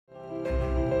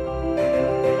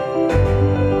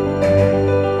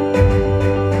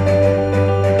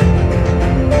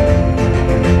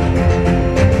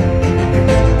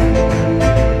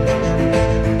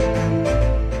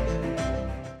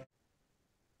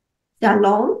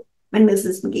Shalom. My name is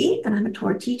lizmcgee, and I'm a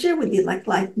Torah teacher with the Elect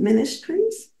Life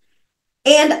Ministries.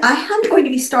 And I am going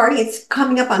to be starting, it's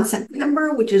coming up on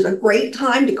September, which is a great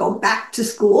time to go back to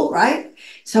school, right?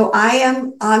 So I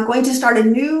am going to start a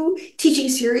new teaching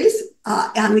series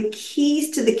on the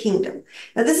keys to the kingdom.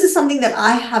 Now, this is something that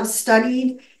I have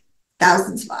studied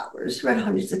thousands of hours, read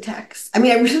hundreds of texts. I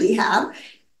mean, I really have.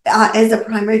 As a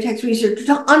primary text researcher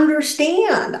to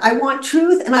understand. I want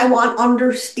truth and I want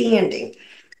understanding.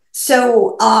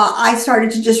 So I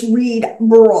started to just read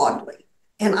broadly,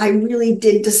 and I really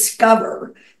did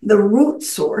discover the root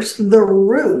source, the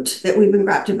root that we've been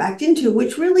grafted back into,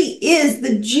 which really is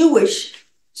the Jewish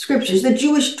scriptures, the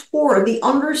Jewish Torah, the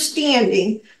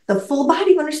understanding, the full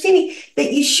body of understanding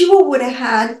that Yeshua would have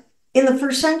had in the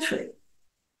first century.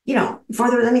 You know,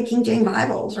 before there was any King James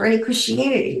Bibles or any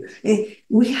Christianity.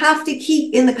 We have to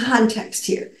keep in the context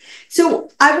here.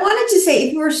 So I wanted to say,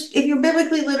 if you're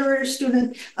biblically literate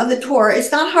student of the Torah,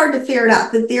 it's not hard to figure it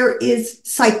out that there is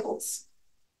cycles.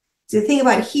 So the thing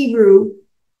about Hebrew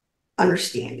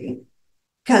understanding,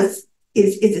 because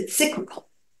is it cyclical?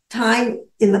 Time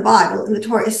in the Bible, in the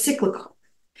Torah, is cyclical.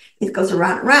 It goes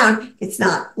around and around. It's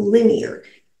not linear.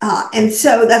 And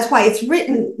so that's why it's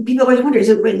written. People always wonder, is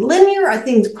it written linear? Are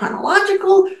things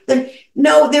chronological?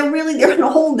 No, they're in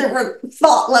a whole different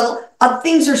thought level.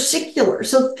 Things are secular.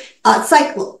 So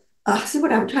cyclical. See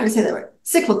what I'm trying to say that right?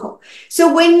 Cyclical.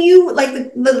 So when you,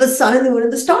 like the sun and the moon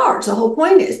and the stars, the whole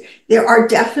point is there are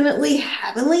definitely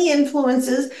heavenly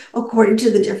influences according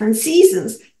to the different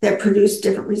seasons that produce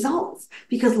different results.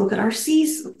 Because look at our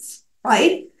seasons,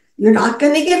 right? You're not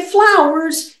going to get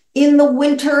flowers in the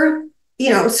winter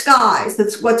skies.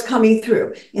 That's what's coming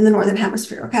through in the Northern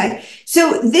Hemisphere, okay?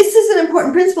 So this is an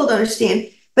important principle to understand,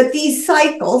 but these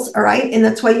cycles, all right, and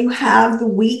that's why you have the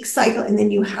week cycle, and then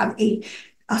you have a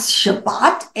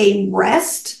Shabbat, a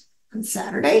rest on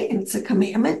Saturday, and it's a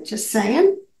commandment, just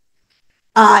saying,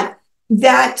 that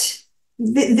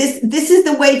this is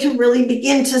the way to really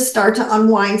begin to start to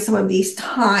unwind some of these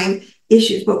time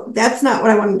issues, but that's not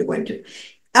what I wanted to go into.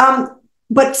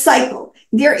 But cycle,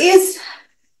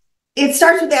 it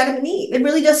starts with Adam and Eve. It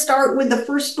really does start with the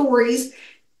first stories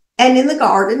and in the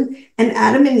garden and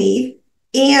Adam and Eve.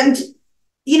 And,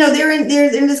 they're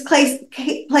in this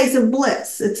place of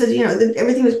bliss. It says,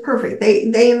 everything was perfect. They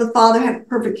and the Father had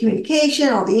perfect communication,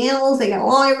 all the animals, they got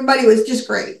along, everybody was just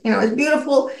great. It was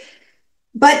beautiful.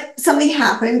 But something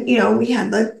happened, we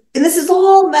had and this is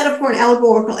all metaphor and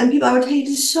allegorical. And people, I would tell you,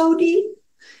 this is so deep.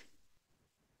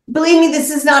 Believe me,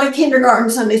 this is not a kindergarten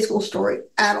Sunday school story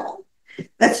at all.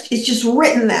 It's just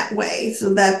written that way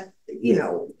so that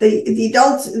the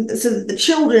adults, so that the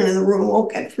children in the room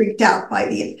won't get freaked out by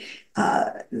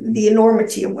the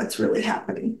enormity of what's really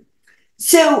happening.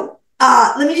 So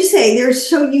let me just say,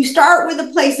 so you start with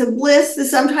a place of bliss.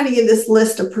 I'm trying to give this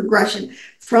list of progression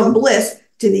from bliss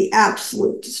to the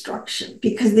absolute destruction,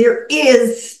 because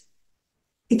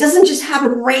it doesn't just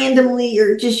happen randomly,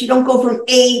 or you don't go from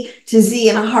A to Z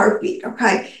in a heartbeat,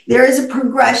 okay? There is a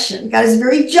progression. God is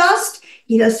very just.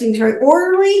 He does things very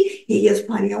orderly. He gives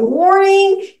plenty of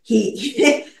warning.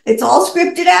 It's all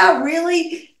scripted out,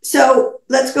 really. So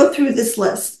let's go through this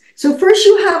list. So first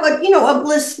you have a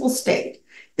blissful state.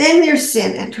 Then there's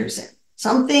sin enters in.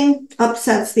 Something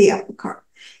upsets the apple cart.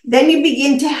 Then you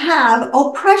begin to have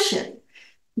oppression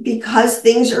because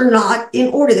things are not in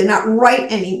order. They're not right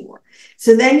anymore.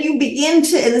 So then you begin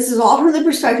to, and this is all from the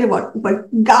perspective of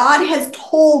what God has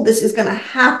told us is going to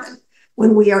happen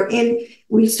when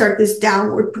we start this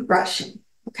downward progression,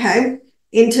 okay,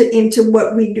 into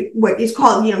what is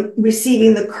called,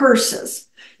 receiving the curses,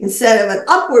 instead of an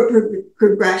upward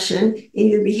progression in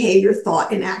your behavior,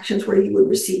 thought, and actions where you would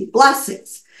receive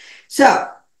blessings. So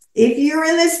if you're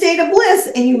in this state of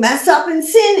bliss and you mess up and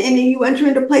sin and then you enter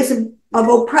into a place of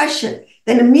oppression,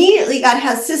 then immediately God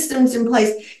has systems in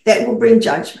place that will bring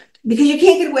judgment, because you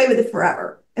can't get away with it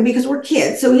forever. And because we're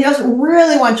kids, so he doesn't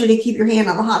really want you to keep your hand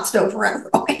on the hot stove forever,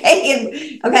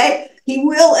 okay? He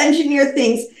will engineer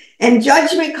things, and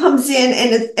judgment comes in,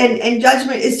 and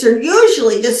judgment is to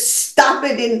usually just stop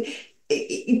it, and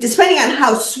depending on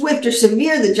how swift or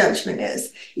severe the judgment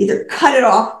is, either cut it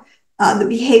off, the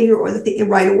behavior or the thing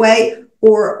right away,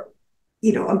 or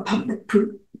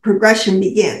progression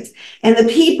begins. And the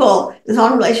people, there's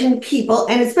all relation to people,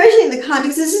 and especially in the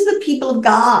context, this is the people of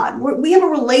God. We have a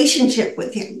relationship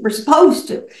with him. We're supposed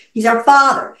to. He's our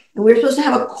Father, and we're supposed to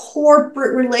have a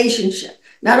corporate relationship,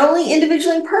 not only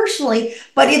individually and personally,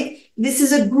 but this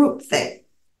is a group thing.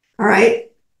 All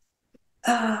right?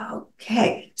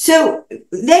 Okay. So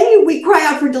then we cry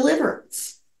out for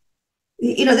deliverance.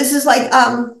 This is like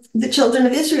the children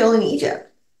of Israel in Egypt.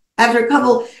 after a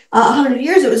couple 100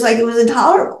 years, it was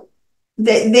intolerable.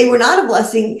 They were not a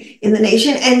blessing in the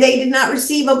nation, and they did not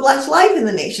receive a blessed life in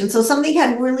the nation. So something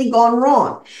had really gone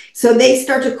wrong. So they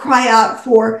start to cry out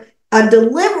for a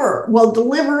deliverer. Well,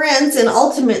 deliverance, and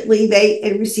ultimately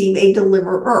they receive a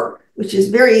deliverer, which is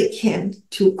very akin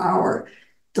to our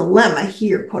dilemma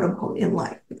here, quote unquote, in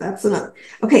life. But that's enough.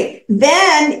 Okay,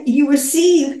 then you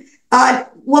receive,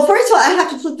 well, first of all, I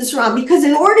have to flip this around, because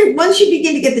once you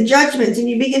begin to get the judgments and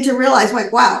you begin to realize,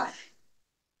 like, wow,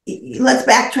 let's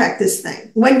backtrack this thing.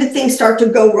 When did things start to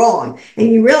go wrong? And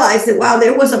you realize that, wow,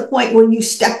 there was a point when you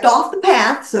stepped off the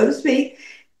path, so to speak,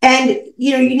 and,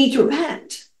 you need to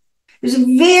repent. There's a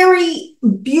very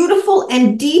beautiful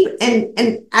and deep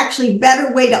and actually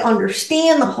better way to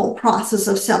understand the whole process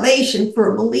of salvation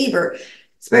for a believer,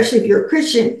 especially if you're a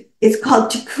Christian. It's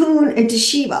called tikkun and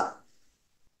teshuva.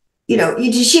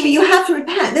 Teshuva, you have to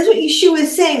repent. That's what Yeshua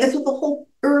is saying. That's what the whole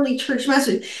early church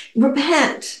message.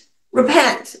 Repent.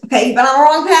 Okay, you've been on the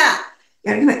wrong path. You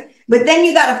gotta commit. But then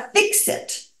you got to fix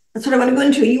it. That's what I want to go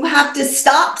into. You have to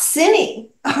stop sinning.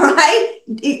 All right.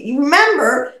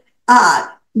 Remember,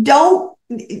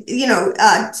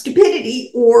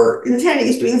 stupidity or insanity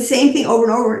is doing the same thing over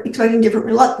and over, expecting different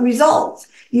results.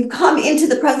 You've come into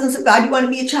the presence of God. You want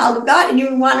to be a child of God, and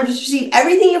you want to receive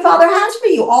everything your Father has for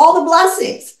you, all the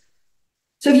blessings.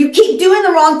 So if you keep doing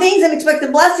the wrong things and expect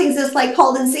the blessings, it's like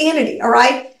called insanity. All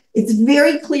right. It's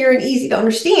very clear and easy to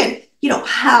understand,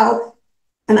 how,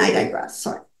 and I digress,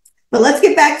 sorry. But let's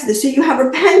get back to this. So you have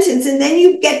repentance, and then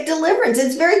you get deliverance.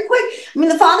 It's very quick. I mean,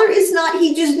 the Father is not,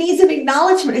 he just needs an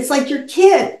acknowledgement. It's like your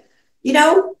kid, you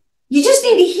just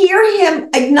need to hear him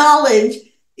acknowledge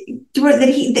that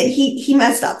he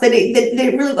messed up, that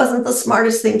it really wasn't the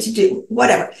smartest thing to do,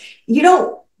 whatever. You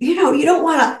don't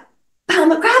want to pound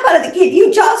the crap out of the kid.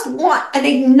 You just want an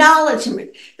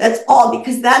acknowledgement. That's all,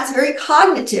 because that's very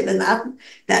cognitive, and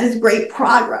that is great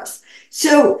progress.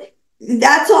 So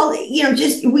that's all,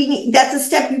 that's a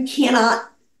step you cannot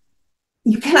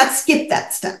skip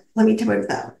that step. Let me tell you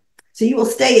that. So you will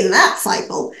stay in that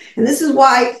cycle. And this is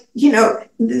why,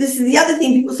 this is the other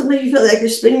thing. People, sometimes you feel like you're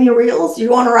spinning your reels. You're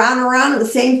going around and around on the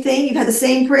same thing. You've had the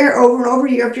same prayer over and over,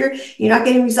 year after year. You're not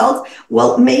getting results.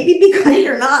 Well, maybe because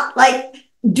you're not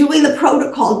doing the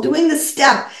protocol, doing the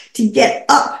step to get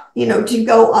up, to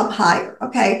go up higher.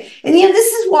 Okay. And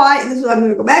this is why I'm going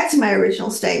to go back to my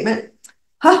original statement.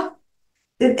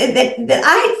 That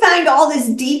I find all this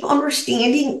deep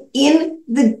understanding in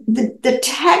the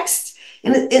text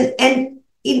and in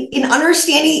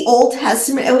understanding the Old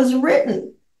Testament. It was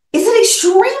written. It's an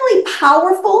extremely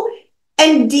powerful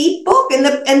and deep book, and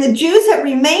the Jews have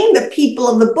remained the people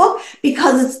of the book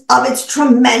because of its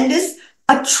tremendous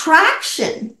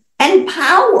attraction and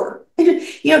power. To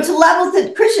levels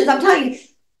that Christians, I'm telling you,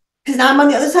 because now I'm on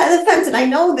the other side of the fence and I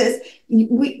know this,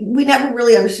 we never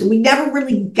really understood. We never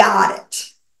really got it.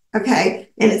 Okay.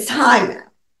 And it's time now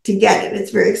to get it.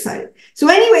 It's very exciting. So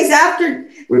anyways, after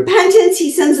repentance,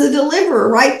 he sends the deliverer,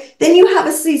 right? Then you have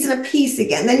a season of peace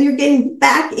again. Then you're getting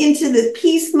back into the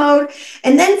peace mode.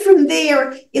 And then from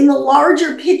there, in the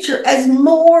larger picture, as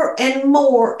more and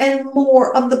more and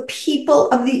more of the people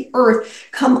of the earth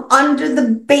come under the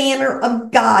banner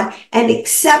of God and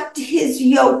accept his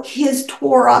yoke, his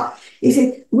Torah, he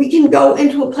said, we can go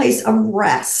into a place of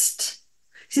rest.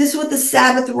 See, this is what the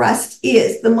Sabbath rest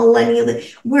is, the millennial,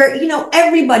 where,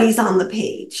 everybody's on the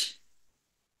page.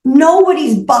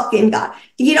 Nobody's bucking God,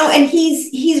 and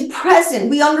he's present.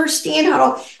 We understand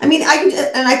how to,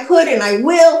 I could and I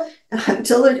will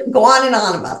until go on and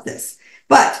on about this.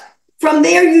 But from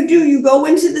there you go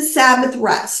into the Sabbath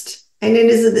rest. And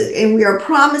and we are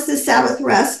promised the Sabbath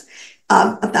rest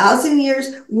of 1,000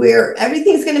 years, where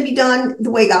everything's going to be done the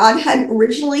way God had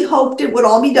originally hoped it would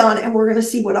all be done. And we're going to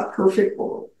see what a perfect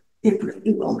world it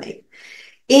really will make.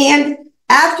 And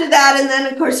after that, and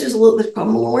then of course there's a little bit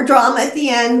more drama at the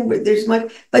end, where there's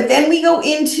much, but then we go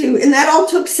into, and that all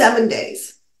took 7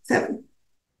 days. The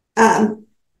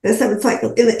seventh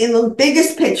cycle. In the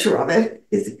biggest picture of it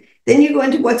is, then you go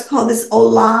into what's called this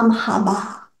Olam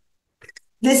Haba.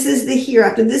 This is the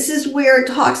hereafter. This is where it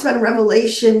talks about in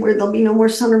Revelation, where there'll be no more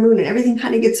sun or moon, and everything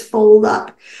kind of gets folded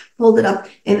up,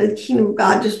 and the kingdom of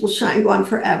God just will shine, go on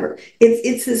forever.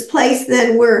 It's this place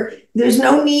then where there's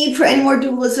no need for any more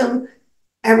dualism.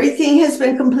 Everything has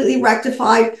been completely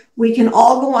rectified. We can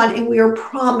all go on, and we are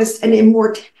promised an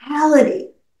immortality.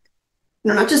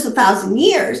 Not just 1,000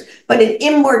 years, but an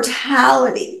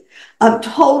immortality of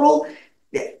total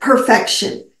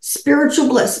perfection. Spiritual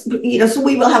bliss, so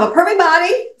we will have a perfect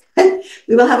body,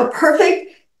 we will have a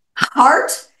perfect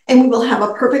heart, and we will have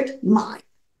a perfect mind,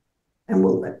 and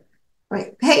we'll live.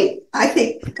 right? Hey, I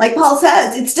think, like Paul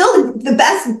says, it's still the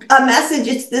best message.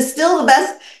 It's still the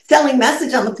best selling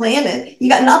message on the planet. You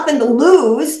got nothing to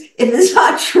lose if it's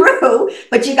not true,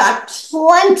 but you got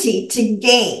plenty to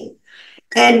gain.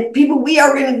 And people, we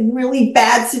are in a really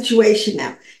bad situation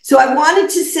now. So I wanted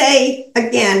to say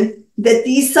again that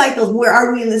these cycles, where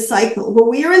are we in the cycle? Well,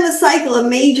 we are in the cycle of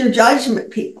major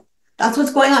judgment, people. That's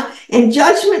what's going on. And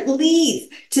judgment leads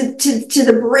to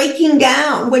the breaking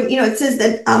down. When, it says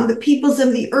that the peoples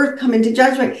of the earth come into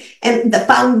judgment, and the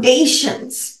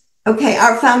foundations, okay,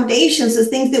 our foundations, the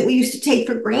things that we used to take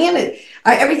for granted,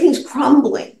 everything's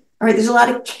crumbling. All right, there's a lot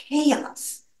of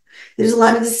chaos. There's a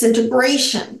lot of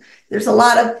disintegration. There's a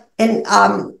lot of, and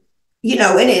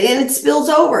it spills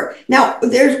over. Now,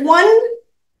 there's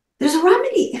a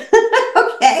remedy,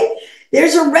 okay?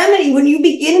 There's a remedy when you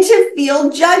begin to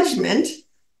feel judgment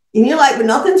in your life when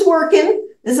nothing's working.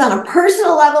 This is on a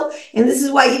personal level, and this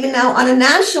is why even now on a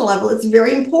national level, it's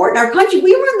very important. Our country,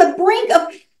 we were on the brink of,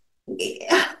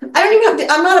 I don't even have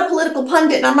to, I'm not a political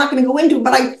pundit, and I'm not going to go into it,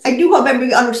 but I do hope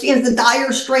everybody understands the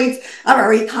dire straits of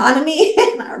our economy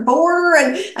and our border.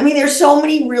 And I mean, there's so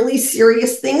many really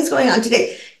serious things going on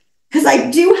today. Because I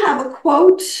do have a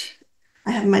quote.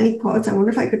 I have many quotes. I wonder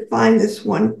if I could find this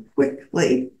one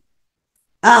quickly.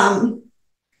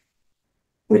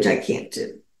 Which I can't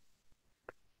do.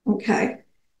 Okay.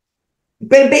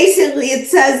 But basically it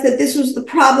says that this was the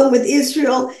problem with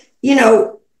Israel.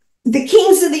 The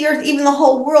kings of the earth, even the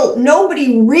whole world,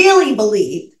 nobody really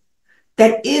believed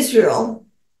that Israel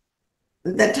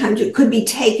at that time could be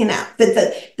taken out, that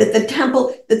the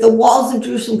temple, that the walls of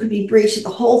Jerusalem could be breached, that the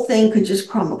whole thing could just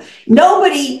crumble.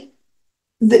 Nobody,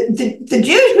 the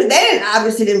Jews, but they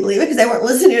obviously didn't believe it because they weren't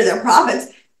listening to their prophets.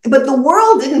 But the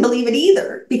world didn't believe it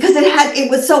either because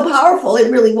it was so powerful. It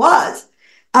really was.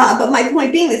 But my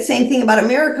point being, the same thing about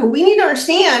America. We need to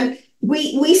understand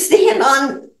we stand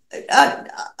on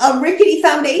a rickety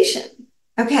foundation.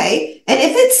 Okay. And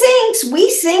if it sinks,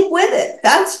 we sink with it.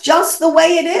 That's just the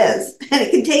way it is. And it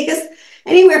can take us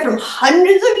anywhere from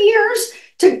hundreds of years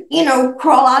to,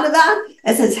 crawl out of that,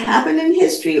 as has happened in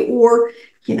history, or,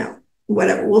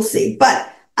 whatever. We'll see.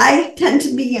 But I tend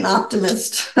to be an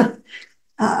optimist. All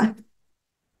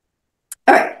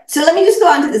right, so let me just go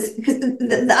on to this, because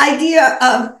the idea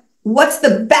of what's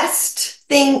the best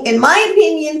thing, in my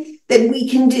opinion, that we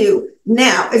can do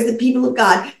now as the people of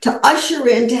God to usher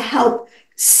in, to help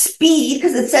speed,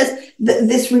 because it says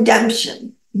this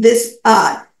redemption, this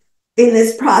in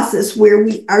this process where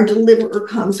our deliverer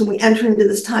comes and we enter into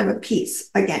this time of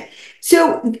peace again.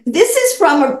 So this is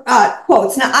from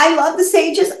quotes. Now, I love the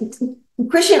sages.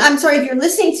 Christian, I'm sorry if you're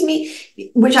listening to me,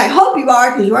 which I hope you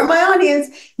are, because you are my audience.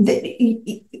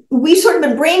 We've sort of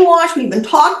been brainwashed. We've been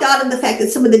talked out of the fact that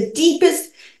some of the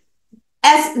deepest,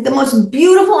 the most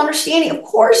beautiful understanding, of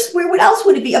course, what else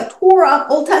would it be, of Torah,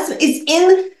 Old Testament, is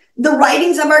in the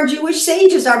writings of our Jewish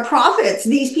sages, our prophets,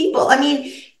 these people. I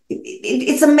mean,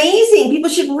 it's amazing.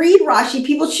 People should read Rashi.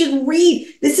 People should read.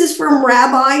 This is from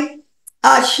Rabbi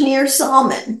Shneur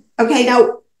Salman. Okay,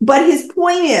 now, but his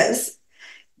point is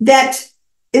that,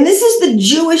 and this is the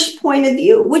Jewish point of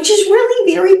view, which is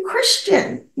really very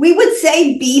Christian. We would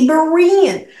say be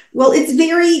Berean. Well, it's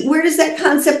where does that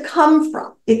concept come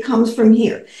from? It comes from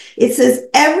here. It says,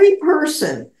 every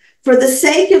person, for the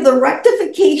sake of the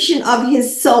rectification of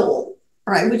his soul,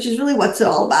 all right, which is really what's it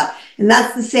all about. And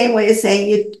that's the same way of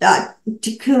saying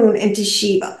tikkun and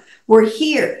teshiva. We're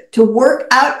here to work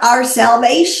out our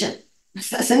salvation.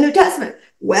 That's the New Testament.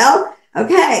 Well,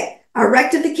 okay. Our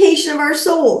rectification of our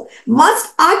soul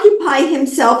must occupy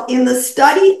himself in the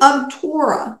study of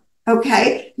Torah.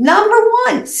 Okay. Number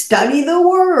one, study the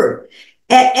word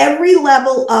at every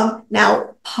level of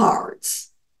now PaRDeS.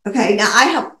 Okay. Now I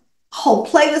have a whole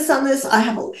playlist on this.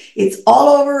 It's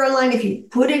all over online. If you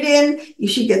put it in, you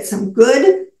should get some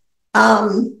good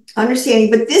understanding.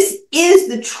 But this is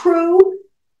the true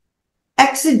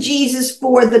exegesis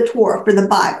for the Torah, for the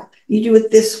Bible. You do it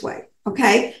this way.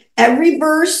 Okay. Every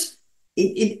verse,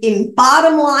 in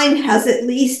bottom line, has at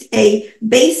least a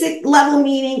basic level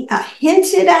meaning, a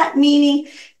hinted at meaning.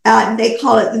 They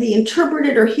call it the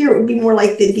interpreted, or here it would be more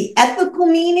like the ethical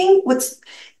meaning.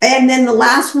 And then the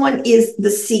last one is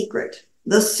the secret,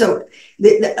 a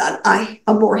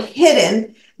more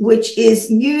hidden, which is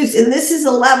used. And this is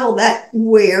a level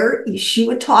where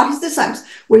Yeshua taught his disciples,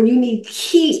 where you need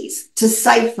keys to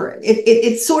cipher it.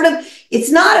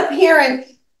 It's not apparent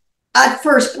at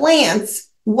first glance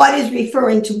what is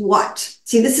referring to what.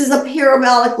 See, this is a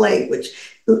parabolic language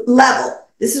level.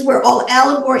 This is where all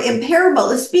allegory and parable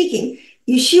is speaking.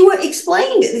 Yeshua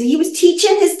explained it. He was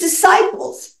teaching his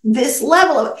disciples this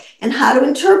level of it and how to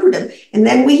interpret them. And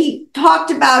then we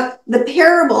talked about the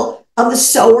parable of the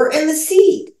sower and the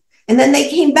seed. And then they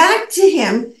came back to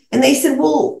him and they said,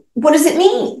 well, what does it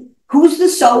mean? Who's the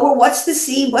sower? What's the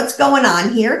seed? What's going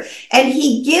on here? And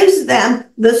he gives them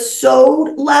the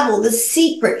sowed level, the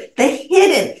secret, the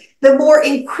hidden, the more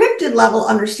encrypted level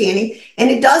understanding. And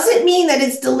it doesn't mean that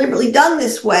it's deliberately done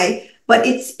this way, but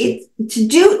it's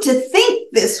to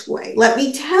think this way. Let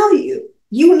me tell you,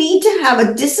 you need to have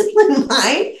a disciplined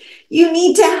mind. You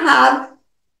need to have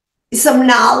some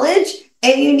knowledge,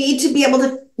 and you need to be able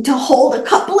to hold a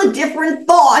couple of different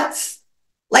thoughts,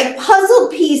 like puzzle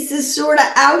pieces sort of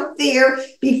out there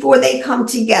before they come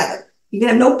together. You can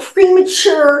have no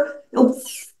premature, no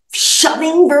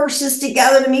shoving verses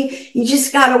together to me. You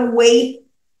just got to wait,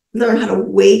 learn how to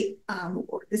wait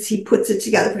as he puts it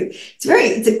together for you.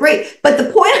 It's a great, but the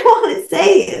point I want to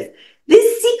say is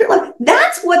this secret life,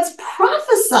 that's what's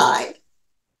prophesied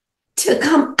to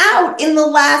come out in the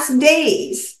last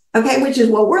days. Okay, which is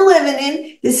what we're living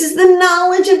in. This is the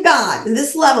knowledge of God,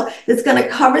 this level that's going to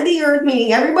cover the earth,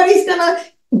 meaning everybody's going to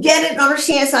get it and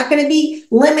understand. It's not going to be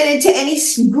limited to any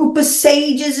group of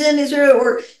sages in Israel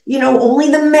or, only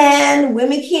the men.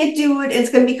 Women can't do it. It's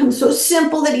going to become so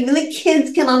simple that even the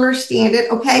kids can understand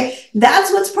it. Okay, that's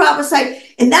what's prophesied.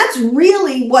 And that's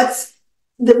really what's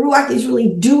the Ruach is really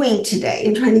doing today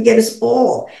and trying to get us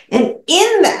all. And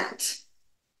in that,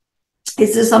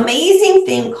 it's this amazing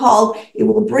thing called, it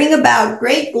will bring about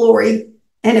great glory,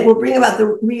 and it will bring about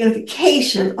the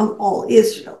reunification of all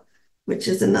Israel, which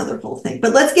is another whole thing.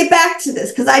 But let's get back to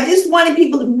this, because I just wanted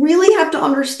people to really have to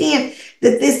understand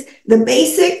that the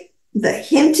basic, the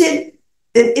hinted,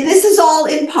 and this is all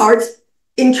in parts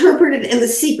interpreted in the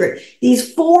secret,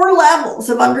 these 4 levels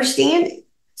of understanding.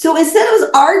 So instead of us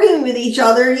arguing with each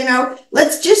other,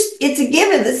 it's a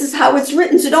given. This is how it's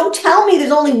written. So don't tell me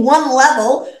there's only one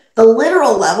level, the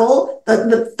literal level,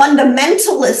 the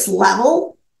fundamentalist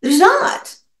level. There's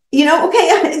not.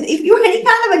 If you were any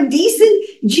kind of a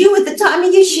decent Jew at the time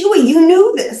of Yeshua, you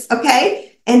knew this,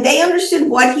 okay? And they understood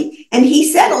and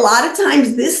he said a lot of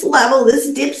times this level, this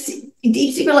deep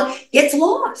secret level gets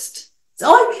lost.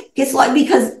 So it gets lost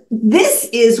because this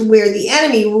is where the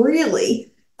enemy really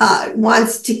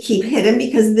wants to keep hidden,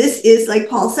 because this is, like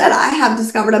Paul said, I have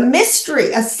discovered a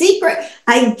mystery, a secret.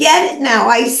 I get it now.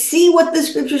 I see what the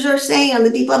scriptures are saying on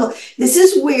the deep level. This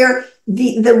is where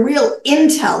the real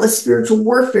intel, the spiritual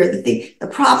warfare, that the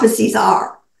prophecies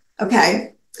are.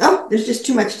 Okay. Oh, there's just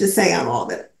too much to say on all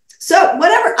of it. So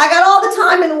whatever, I got all the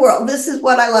time in the world. This is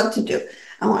what I love to do.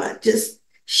 I want to just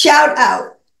shout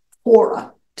out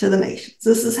Torah to the nations.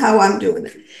 This is how I'm doing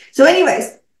it. So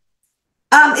anyways,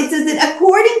 it says that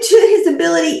according to his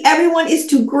ability, everyone is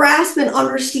to grasp and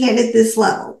understand at this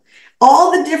level.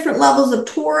 All the different levels of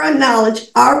Torah knowledge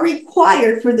are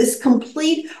required for this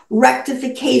complete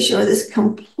rectification, or this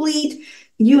complete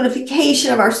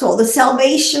unification of our soul, the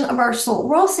salvation of our soul.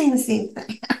 We're all saying the same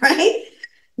thing, right?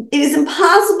 It is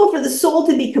impossible for the soul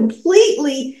to be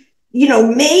completely,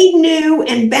 made new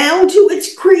and bound to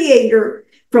its creator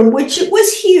from which it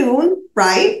was hewn,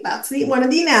 right? That's one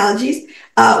of the analogies,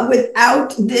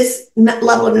 without this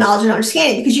level of knowledge and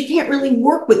understanding, because you can't really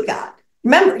work with God.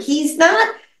 Remember,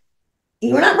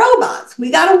 we're not robots.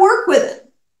 We got to work with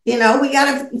it. We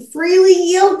got to freely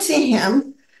yield to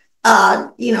him,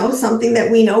 something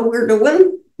that we know we're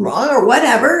doing wrong or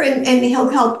whatever, and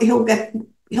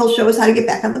he'll show us how to get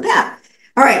back on the path.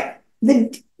 All right.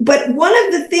 But one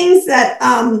of the things that,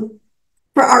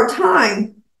 for our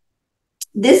time,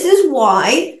 this is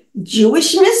why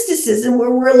Jewish mysticism,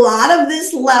 where a lot of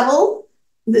this level,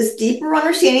 this deeper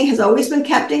understanding, has always been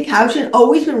kept in couch and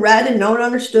always been read and known,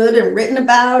 understood, and written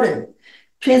about and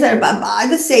translated by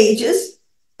the sages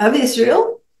of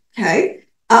Israel. Okay,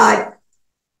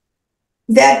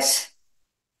 there's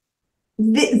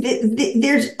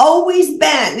always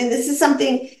been, and this is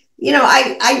something,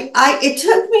 it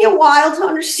took me a while to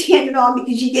understand it all,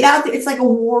 because you get out there, it's like a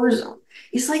war zone.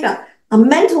 It's like a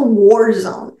mental war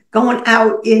zone going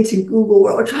out into Google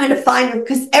world, trying to find it,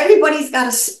 because everybody's got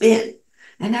a spin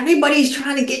and everybody's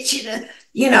trying to get you to,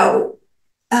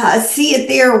 see it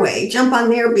their way, jump on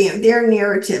their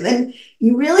narrative. And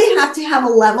you really have to have a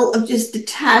level of just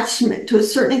detachment to a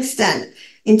certain extent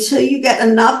until you get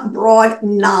enough broad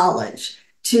knowledge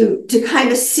to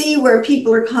kind of see where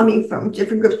people are coming from,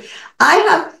 different groups.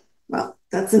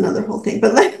 That's another whole thing,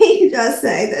 but let me just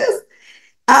say this.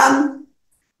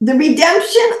 The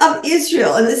redemption of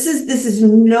Israel, and this is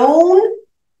known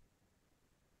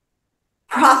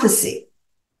prophecy,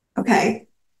 okay,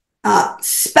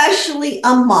 especially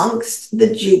amongst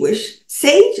the Jewish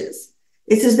sages.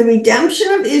 It says the redemption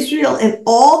of Israel and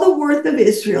all the worth of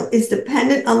Israel is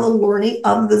dependent on the learning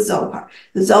of the Zohar.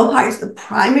 The Zohar is the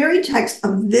primary text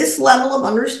of this level of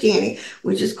understanding,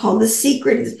 which is called the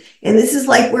secret. And this is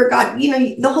like where God,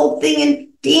 the whole thing in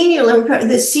Daniel,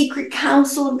 the secret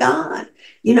counsel of God.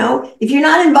 If you're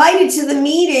not invited to the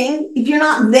meeting, if you're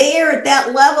not there at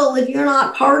that level, if you're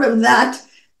not part of that,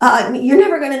 you're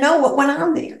never going to know what went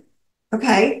on there.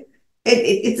 Okay?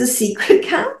 It's a secret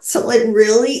council. It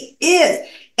really is.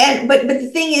 But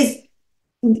the thing is,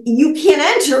 you can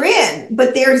enter in,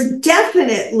 but there's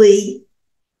definitely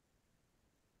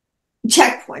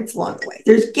checkpoints along the way.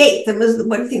 There's gates.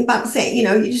 What do you think about saying?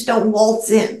 You just don't waltz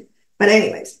in. But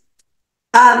anyways,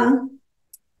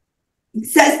 it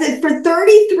says that for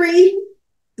 33,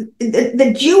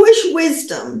 the Jewish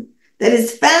wisdom that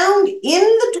is found in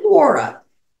the Torah,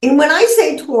 and when I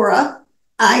say Torah,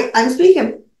 I'm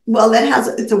speaking. Well,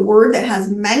 it's a word that has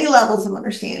many levels of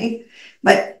understanding,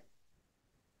 but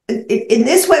in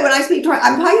this way, when I speak Torah,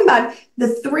 I'm talking about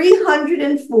the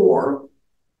 304,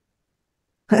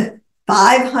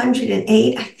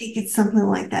 508, I think it's something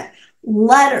like that,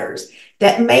 letters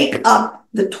that make up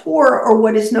the Torah, or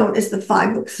what is known as the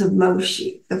 5 books of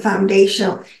Moshe, the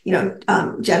foundational,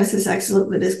 Genesis, Exodus,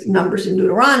 Leviticus, Numbers, and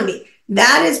Deuteronomy.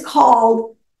 That is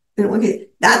called,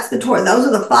 that's the Torah. Those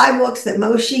are the 5 books that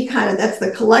Moshe that's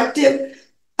the collective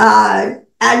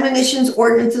admonitions,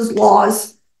 ordinances,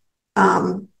 laws,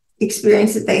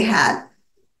 experience that they had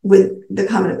with the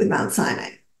covenant with Mount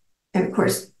Sinai. And of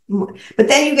course, but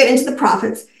then you get into the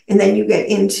prophets, and then you get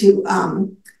into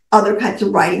other kinds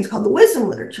of writings called the wisdom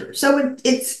literature. So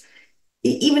it's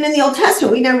even in the Old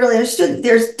Testament, we never really understood that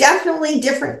there's definitely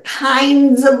different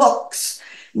kinds of books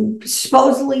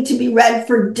supposedly to be read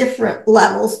for different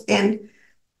levels and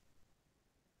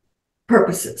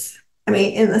purposes. I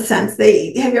mean, in the sense,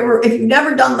 if you've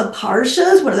never done the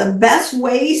PaRDeS, one of the best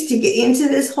ways to get into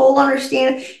this whole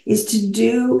understanding is to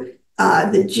do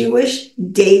the Jewish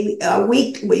daily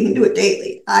week. Well, you can do it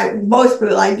daily. I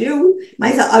do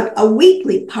myself a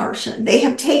weekly parsha. They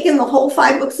have taken the whole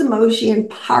 5 books of Moshe and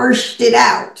parsed it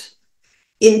out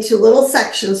into little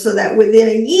sections so that within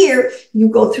a year you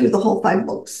go through the whole 5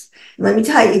 books. And let me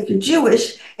tell you, if you're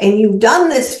Jewish and you've done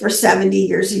this for 70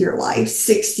 years of your life,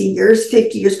 60 years,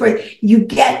 50 years, 40, you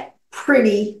get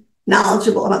pretty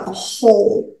knowledgeable about the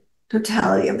whole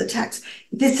totality of the text.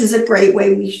 This is a great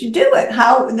way we should do it.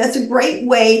 That's a great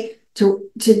way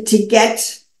to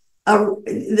get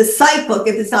the site book,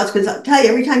 if it's not, because I'll tell you,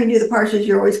 every time you do the parshes,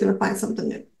 you're always going to find something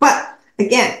new. But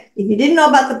again, if you didn't know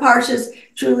about the parshes,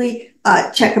 truly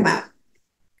check them out.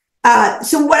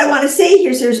 So what I want to say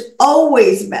here is there's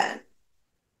always been,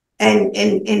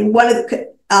 and one of the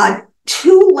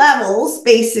 2 levels,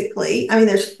 basically. I mean,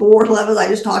 there's 4 levels. I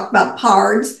just talked about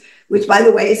PaRDeS, which, by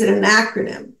the way, is an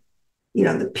acronym.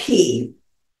 The P.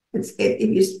 I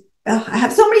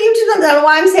have so many YouTubes on that. I don't know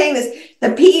why I'm saying this. The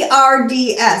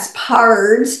PaRDeS,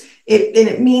 PaRDeS.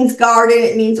 It means garden.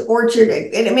 It means orchard.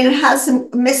 It has some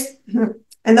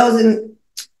and those in.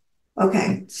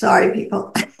 Okay, sorry,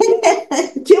 people.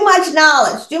 Too much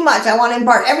knowledge. Too much. I want to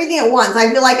impart everything at once.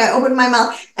 I feel like I opened my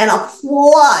mouth and a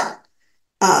flood.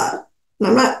 I'm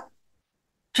not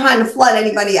trying to flood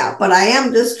anybody out, but I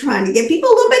am just trying to get people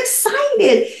a little bit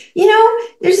excited.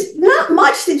 There's not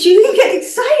much that you can get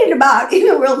excited about in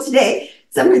the world today,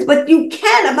 sometimes, but you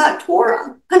can about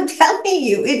Torah. I'm telling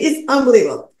you, it is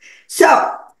unbelievable.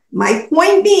 So my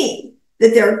point being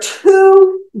that there are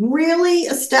 2 really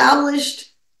established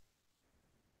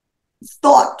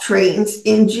thought trains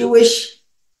in Jewish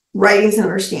writings and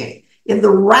understanding. You have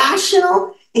the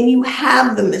rational and you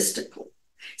have the mystical.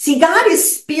 See, God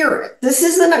is spirit. This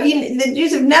is the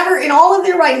Jews have never, in all of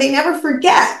their writing, they never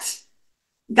forget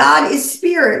God is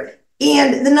spirit.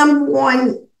 And the number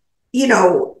one,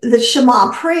 the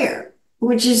Shema prayer,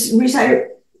 which is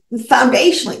recited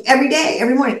foundationally every day,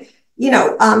 every morning.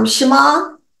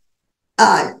 Shema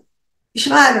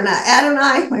Adonai,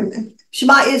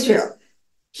 Shema Israel.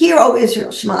 Hear, O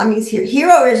Israel. Shema means hear. Hear,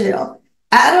 O Israel.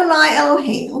 Adonai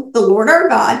Eloheinu, the Lord our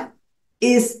God,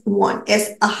 is one.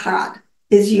 Es Achad.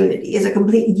 Is unity, is a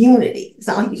complete unity. It's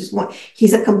not like he's just one.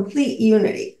 He's a complete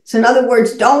unity. So in other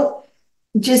words,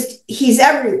 he's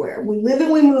everywhere. We live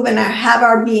and we move and have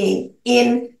our being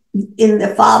in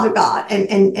the Father God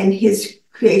and his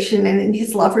creation and in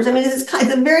his love for us. I mean, this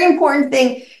is a very important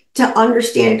thing to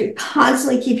understand, to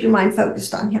constantly keep your mind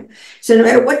focused on him. So no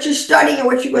matter what you're studying or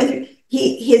what you're going through,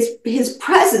 his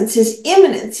presence, his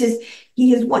immanence,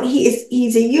 he's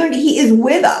a unity. He is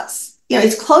with us.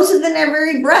 He's closer than our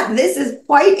very breath. This is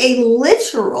quite a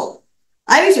literal,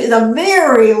 it's a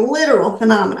very literal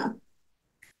phenomenon.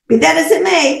 Be that as it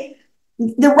may,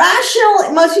 the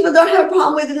rational, most people don't have a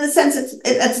problem with, in the sense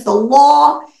it's the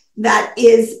law, that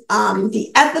is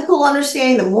the ethical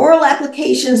understanding, the moral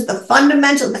applications, the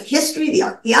fundamental, the history, the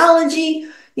archaeology,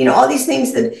 all these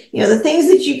things that, the things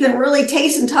that you can really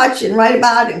taste and touch and write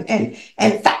about and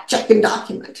fact check and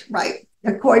document, right?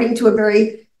 According to a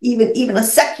very, even a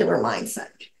secular mindset.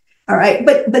 All right.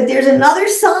 But there's another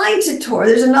side to Torah.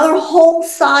 There's another whole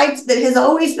side that has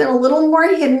always been a little more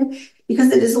hidden,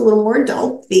 because it is a little more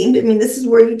adult themed. I mean, this is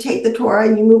where you take the Torah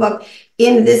and you move up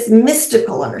in this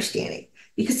mystical understanding.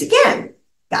 Because again,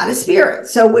 God is spirit.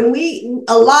 So when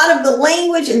a lot of the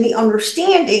language and the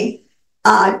understanding,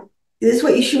 this is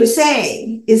what Yeshua is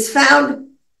saying, is found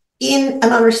in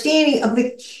an understanding of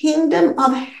the kingdom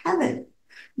of heaven.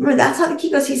 Remember, that's how the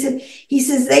key goes. He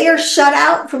says they are shut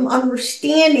out from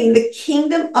understanding the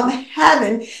kingdom of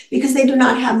heaven because they do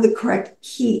not have the correct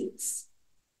keys.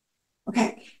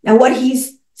 Okay. Now what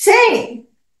he's saying,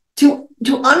 to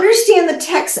understand the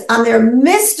text on their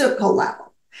mystical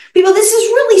level, people, this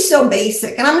is really so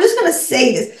basic. And I'm just going to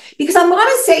say this because I'm going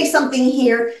to say something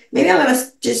here. Maybe I'm going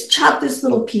to just chop this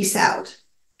little piece out.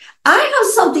 I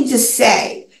have something to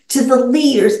say to the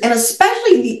leaders, and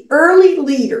especially the early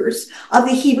leaders of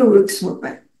the Hebrew Roots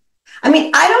movement. I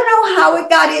mean, I don't know how it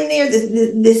got in there,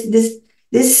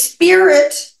 this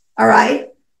spirit, all right,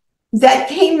 that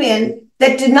came in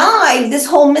that denied this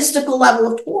whole mystical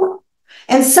level of Torah,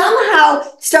 and somehow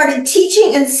started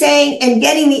teaching and saying and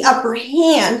getting the upper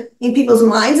hand in people's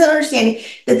minds and understanding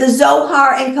that the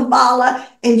Zohar and Kabbalah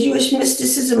and Jewish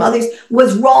mysticism, others,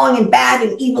 was wrong and bad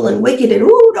and evil and wicked, and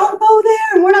ooh, don't go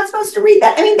there, and we're not supposed to read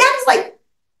that. I mean, that's like,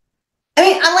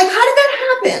 I'm like, how did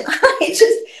that happen? It's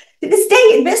just, to this day,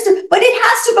 it missed it, but it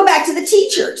has to go back to the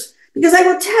teachers, because I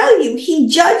will tell you, he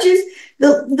judges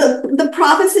the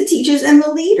prophets, the teachers, and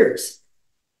the leaders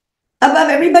above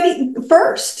everybody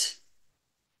first.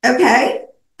 Okay.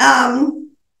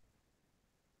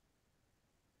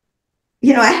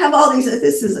 I have all these,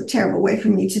 this is a terrible way for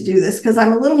me to do this because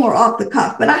I'm a little more off the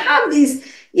cuff, but I have these,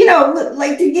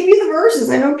 like to give you the verses.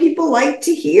 I know people like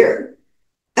to hear.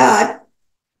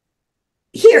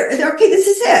 Here, okay, this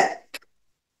is it.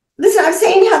 Listen, I'm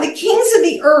saying how the kings of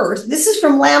the earth, this is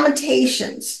from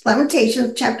Lamentations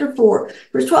chapter 4,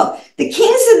 verse 12. The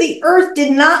kings of the earth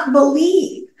did not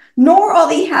believe, nor all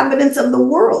the inhabitants of the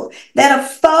world, that a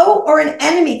foe or an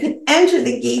enemy could enter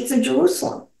the gates of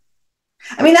Jerusalem.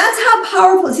 I mean, that's how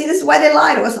powerful. See, this is why they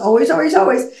lie to us always,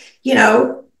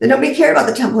 that nobody cared about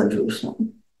the temple in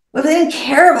Jerusalem. Well, if they didn't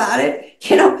care about it,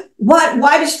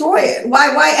 why destroy it?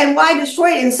 Why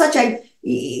destroy it in such a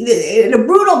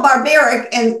brutal, barbaric,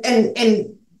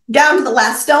 and down to the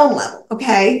last stone level,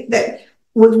 okay, that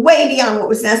was way beyond what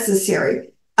was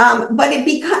necessary. But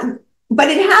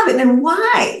it happened. And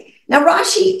why? Now,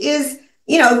 Rashi is,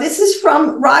 this is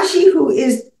from Rashi, who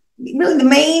is really the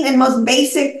main and most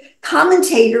basic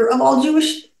commentator of all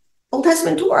Jewish Old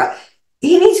Testament Torah.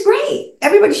 And he's great.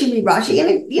 Everybody should read Rashi.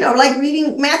 And, like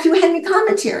reading Matthew Henry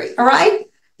commentary, all right?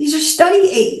 These are study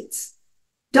aids.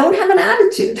 Don't have an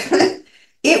attitude.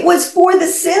 It was for the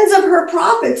sins of her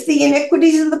prophets, the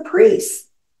iniquities of the priests.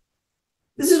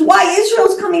 This is why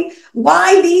Israel's coming,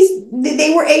 why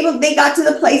they got to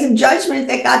the place of judgment,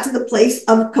 they got to the place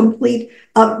of complete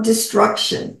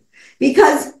destruction.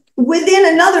 Because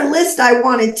within another list I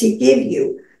wanted to give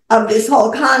you of this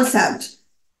whole concept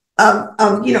of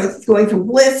going from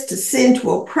bliss to sin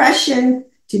to oppression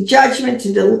to judgment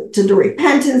to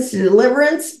repentance to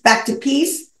deliverance back to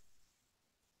peace.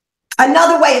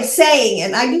 Another way of saying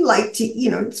it, I do like to,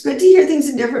 it's good to hear things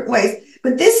in different ways.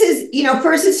 But this is,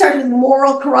 first it starts with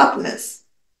moral corruptness,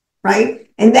 right?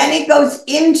 And then it goes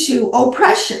into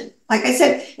oppression. Like I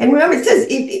said, and remember it says,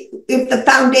 if the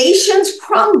foundations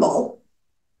crumble,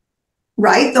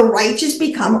 right, the righteous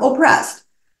become oppressed.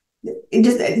 Then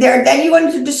you go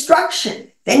into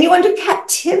destruction. Then you go into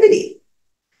captivity.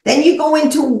 Then you go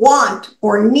into want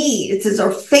or need. It says,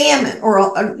 or famine or,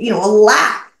 a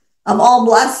lack of all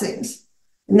blessings.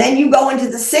 And then you go into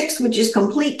the sixth, which is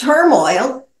complete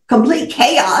turmoil, complete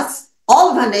chaos.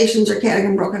 All the foundations are chaotic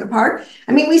and broken apart.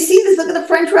 I mean, we see this. Look at the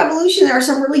French Revolution. There are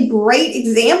some really great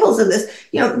examples of this.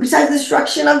 Besides the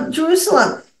destruction of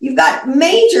Jerusalem, you've got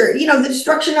major, the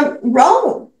destruction of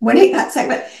Rome when it got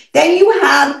segmented. Then you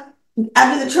have,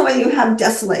 after the turmoil, you have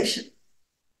desolation.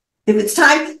 If it's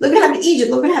time, look what happened to Egypt.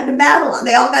 Look what happened to Babylon.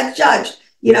 They all got judged.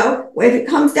 When it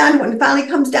finally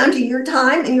comes down to your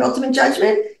time and your ultimate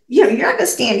judgment, you're not going to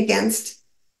stand against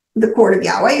the court of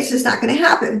Yahweh. It's just not going to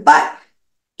happen. But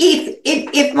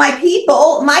if my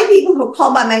people who are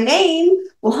called by my name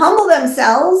will humble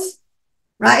themselves,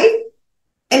 right,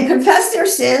 and confess their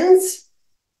sins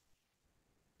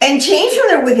and change from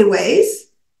their wicked ways,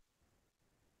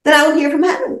 then I will hear from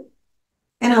heaven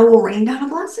and I will rain down a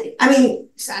blessing. I mean,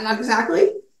 not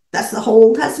exactly. That's the whole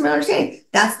Old Testament understanding.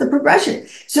 That's the progression.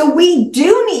 So we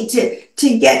do need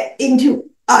to get into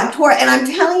Torah. And I'm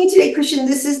telling you today, Christian,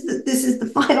 this is the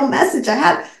final message I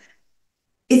have.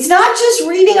 It's not just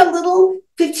reading a little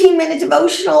 15-minute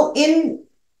devotional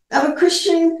of a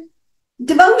Christian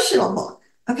devotional book.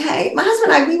 Okay, my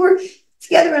husband and I, we were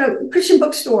together in a Christian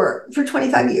bookstore for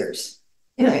 25 years.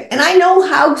 And I know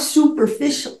how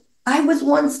superficial I was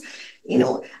once. I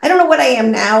don't know what I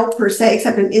am now per se,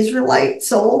 except an Israelite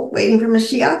soul waiting for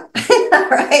Mashiach,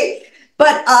 right?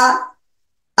 But I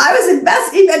was the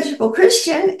best evangelical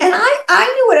Christian, and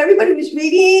I knew what everybody was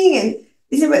reading,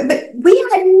 but we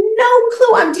had no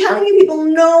clue. I'm telling you, people,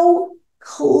 no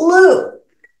clue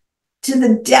to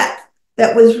the depth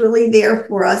that was really there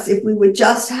for us if we would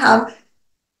just have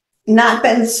not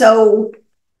been so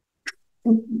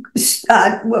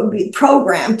what would be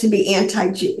programmed to be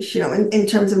anti-Jewish, in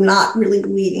terms of not really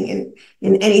believing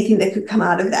in anything that could come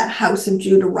out of that House of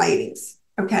Judah writings.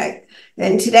 Okay.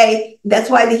 And today,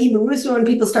 that's why the Hebrew Wisdom, when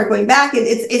people start going back,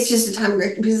 it's just a time of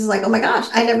great peace. It's like, oh my gosh,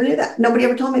 I never knew that. Nobody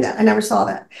ever told me that. I never saw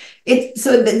that.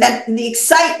 So that the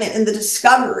excitement and the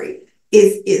discovery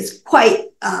is quite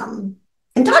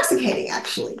intoxicating,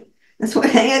 actually. That's what I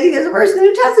think there's a verse in the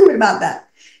New Testament about that.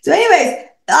 So anyways,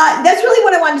 that's really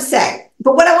what I wanted to say.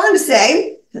 But what I wanted to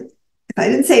say, if I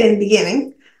didn't say it in the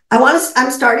beginning, I'm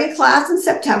starting a class in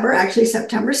September, actually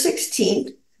September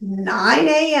 16th, 9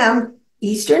 a.m.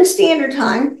 Eastern Standard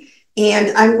Time,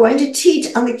 and I'm going to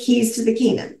teach on the keys to the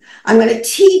kingdom. I'm going to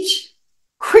teach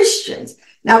Christians.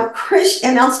 Now,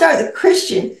 and I'll start with the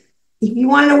Christian. If you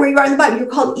want to know where you are in the Bible, you're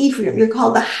called Ephraim. You're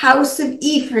called the house of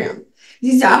Ephraim.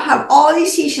 I'll have all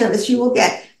these teachings on this. You will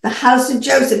get the house of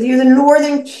Joseph. You're the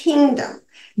northern kingdom.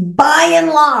 By and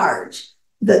large,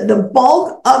 the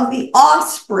bulk of the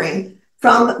offspring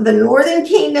from the northern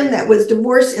kingdom that was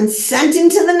divorced and sent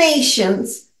into the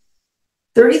nations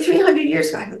 3,300 years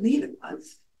ago, I believe it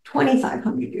was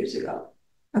 2,500 years ago.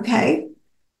 Okay,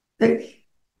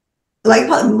 like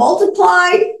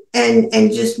multiplied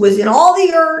and just was in all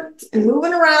the earth and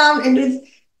moving around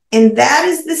and that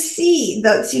is the seed.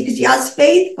 See, because Yah's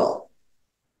faithful.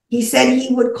 He said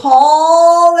he would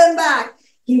call them back.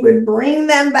 He would bring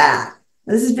them back.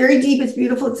 This is very deep. It's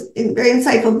beautiful. It's very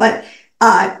insightful. But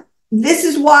this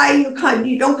is why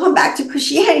you don't come back to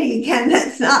Christianity again.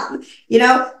 That's not,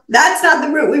 that's not the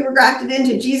route we were grafted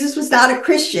into. Jesus was not a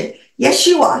Christian.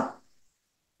 Yeshua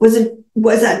was an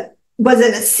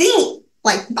Essene,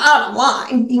 like bottom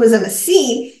line. He was an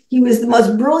Essene. He was the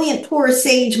most brilliant Torah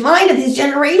sage mind of his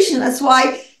generation. That's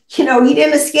why, he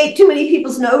didn't escape too many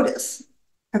people's notice.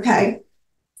 Okay.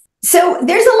 So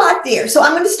there's a lot there. So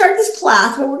I'm going to start this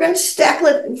class where we're going to tackle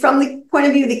it from the point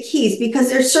of view of the keys, because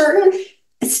there's certain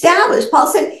established. Paul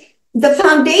said the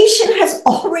foundation has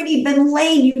already been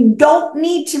laid. You don't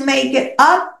need to make it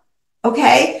up.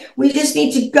 Okay. We just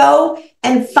need to go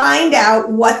and find out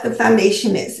what the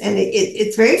foundation is. And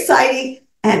it's very exciting.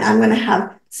 And I'm going to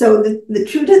have, so the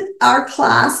True to Our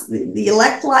class, the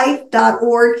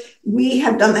electlife.org, we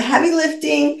have done the heavy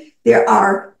lifting. There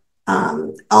are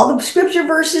all the scripture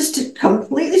verses to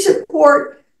completely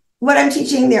support what I'm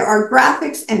teaching. There are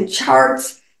graphics and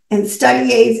charts and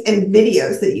study aids and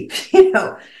videos that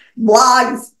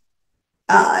blogs,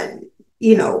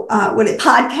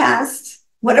 podcasts,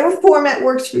 whatever format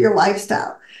works for your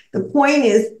lifestyle. The point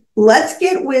is, let's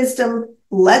get wisdom,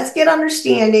 let's get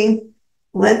understanding,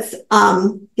 let's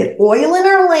get oil in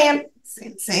our lamp.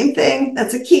 Same thing.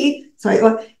 That's a key.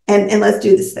 And let's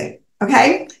do this thing.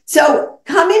 Okay, so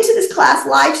come into this class,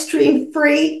 live stream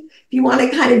free. If you want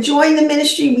to kind of join the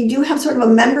ministry, we do have sort of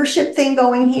a membership thing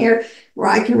going here where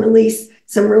I can release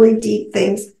some really deep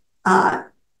things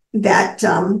that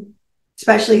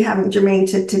especially having germane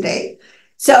to today.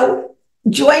 So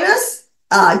join us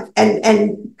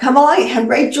and come along, have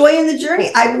great joy in the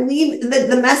journey. I believe that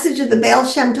the message of the Baal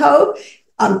Shem Tov,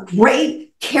 a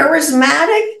great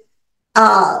charismatic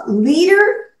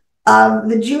leader of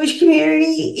the Jewish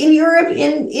community in Europe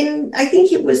in I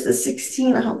think it was the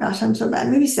 16, oh gosh, I'm so bad,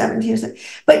 maybe 17 or something.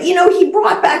 But he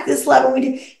brought back this level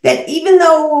that even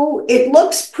though it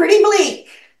looks pretty bleak,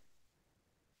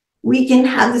 we can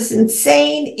have this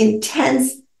insane,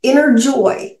 intense inner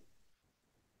joy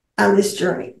on this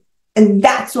journey. And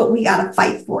that's what we got to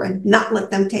fight for and not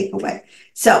let them take away.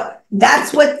 So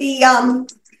that's what the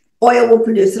oil will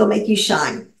produce. It'll make you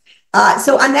shine.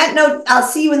 So on that note, I'll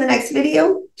see you in the next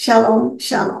video. Shalom,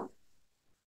 shalom.